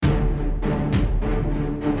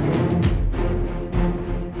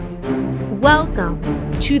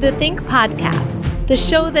Welcome to the Think Podcast, the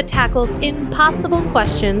show that tackles impossible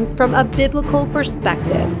questions from a biblical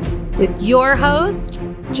perspective, with your host,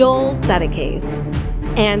 Joel Settecase.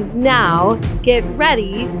 And now, get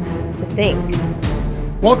ready to think.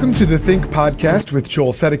 Welcome to the Think Podcast with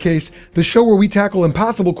Joel Settecase, the show where we tackle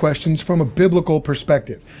impossible questions from a biblical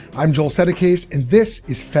perspective. I'm Joel Settecase, and this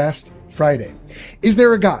is Fast Friday. Is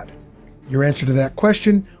there a God? Your answer to that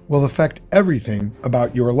question will affect everything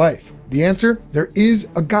about your life. The answer, there is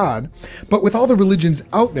a God, but with all the religions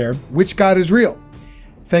out there, which God is real?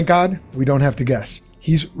 Thank God we don't have to guess.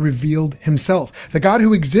 He's revealed himself. The God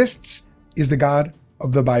who exists is the God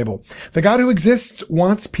of the Bible. The God who exists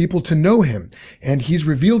wants people to know him, and he's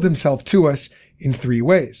revealed himself to us in three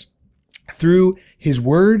ways: through his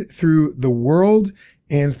word, through the world,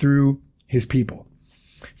 and through his people.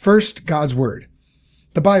 First, God's word.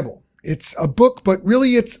 The Bible. It's a book, but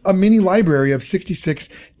really it's a mini library of 66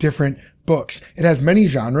 different books. It has many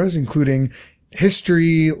genres, including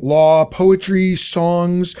history, law, poetry,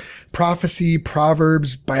 songs, prophecy,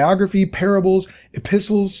 proverbs, biography, parables,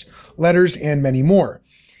 epistles, letters, and many more.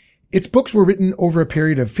 Its books were written over a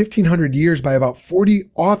period of 1,500 years by about 40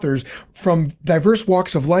 authors from diverse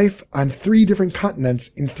walks of life on 3 different continents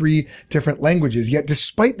in 3 different languages. Yet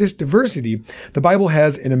despite this diversity, the Bible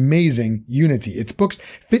has an amazing unity. Its books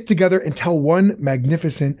fit together and tell one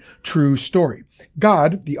magnificent true story.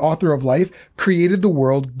 God, the author of life, created the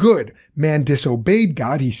world good. Man disobeyed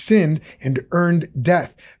God, he sinned, and earned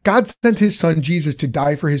death. God sent his son Jesus to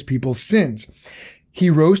die for his people's sins. He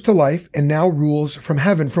rose to life and now rules from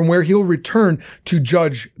heaven, from where he'll return to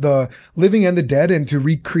judge the living and the dead and to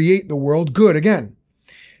recreate the world good again.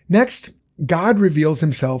 Next, God reveals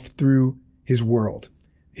himself through his world,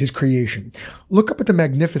 his creation. Look up at the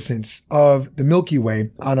magnificence of the Milky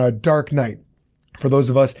Way on a dark night. For those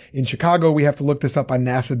of us in Chicago, we have to look this up on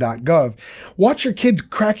nasa.gov. Watch your kids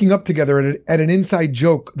cracking up together at an inside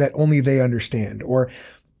joke that only they understand, or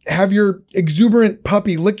have your exuberant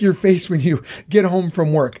puppy lick your face when you get home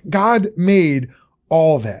from work. God made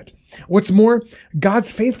all that. What's more, God's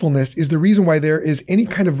faithfulness is the reason why there is any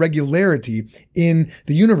kind of regularity in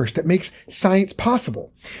the universe that makes science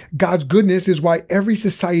possible. God's goodness is why every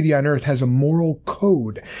society on earth has a moral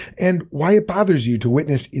code and why it bothers you to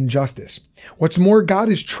witness injustice. What's more, God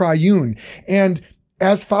is triune, and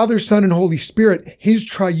as Father, Son, and Holy Spirit, his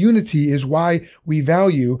triunity is why we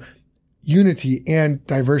value unity and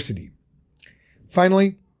diversity.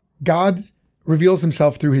 Finally, God reveals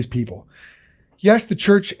himself through his people. Yes, the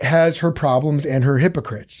church has her problems and her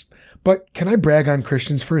hypocrites, but can I brag on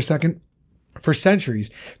Christians for a second? For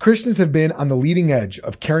centuries, Christians have been on the leading edge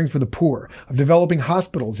of caring for the poor, of developing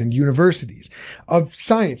hospitals and universities, of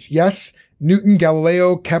science. Yes, Newton,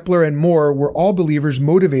 Galileo, Kepler, and more were all believers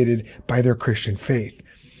motivated by their Christian faith.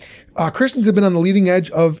 Christians have been on the leading edge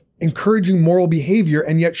of encouraging moral behavior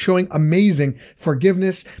and yet showing amazing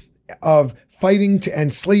forgiveness, of fighting to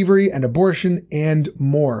end slavery and abortion and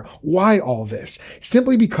more. Why all this?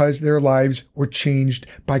 Simply because their lives were changed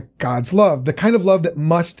by God's love, the kind of love that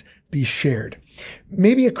must be shared.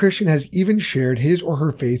 Maybe a Christian has even shared his or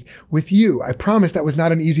her faith with you. I promise that was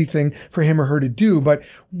not an easy thing for him or her to do, but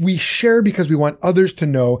we share because we want others to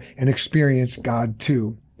know and experience God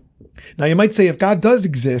too. Now, you might say, if God does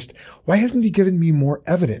exist, why hasn't he given me more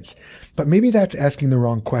evidence? But maybe that's asking the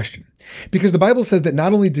wrong question. Because the Bible says that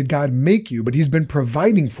not only did God make you, but he's been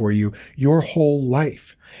providing for you your whole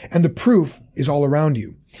life. And the proof is all around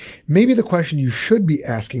you. Maybe the question you should be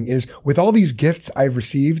asking is, with all these gifts I've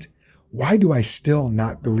received, why do I still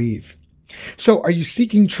not believe? So, are you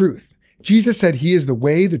seeking truth? Jesus said he is the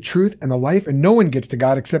way, the truth, and the life, and no one gets to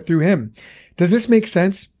God except through him. Does this make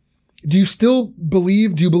sense? Do you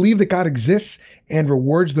believe that God exists and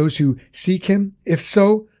rewards those who seek him? If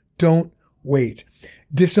so, don't wait.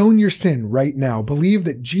 Disown your sin right now. Believe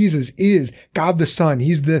that Jesus is God the Son.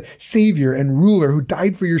 He's the Savior and ruler who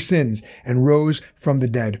died for your sins and rose from the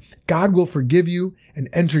dead. God will forgive you and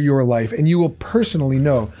enter your life, and you will personally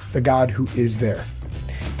know the God who is there.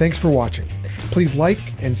 Thanks for watching. Please like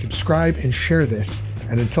and subscribe and share this.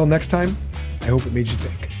 And until next time, I hope it made you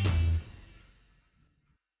think.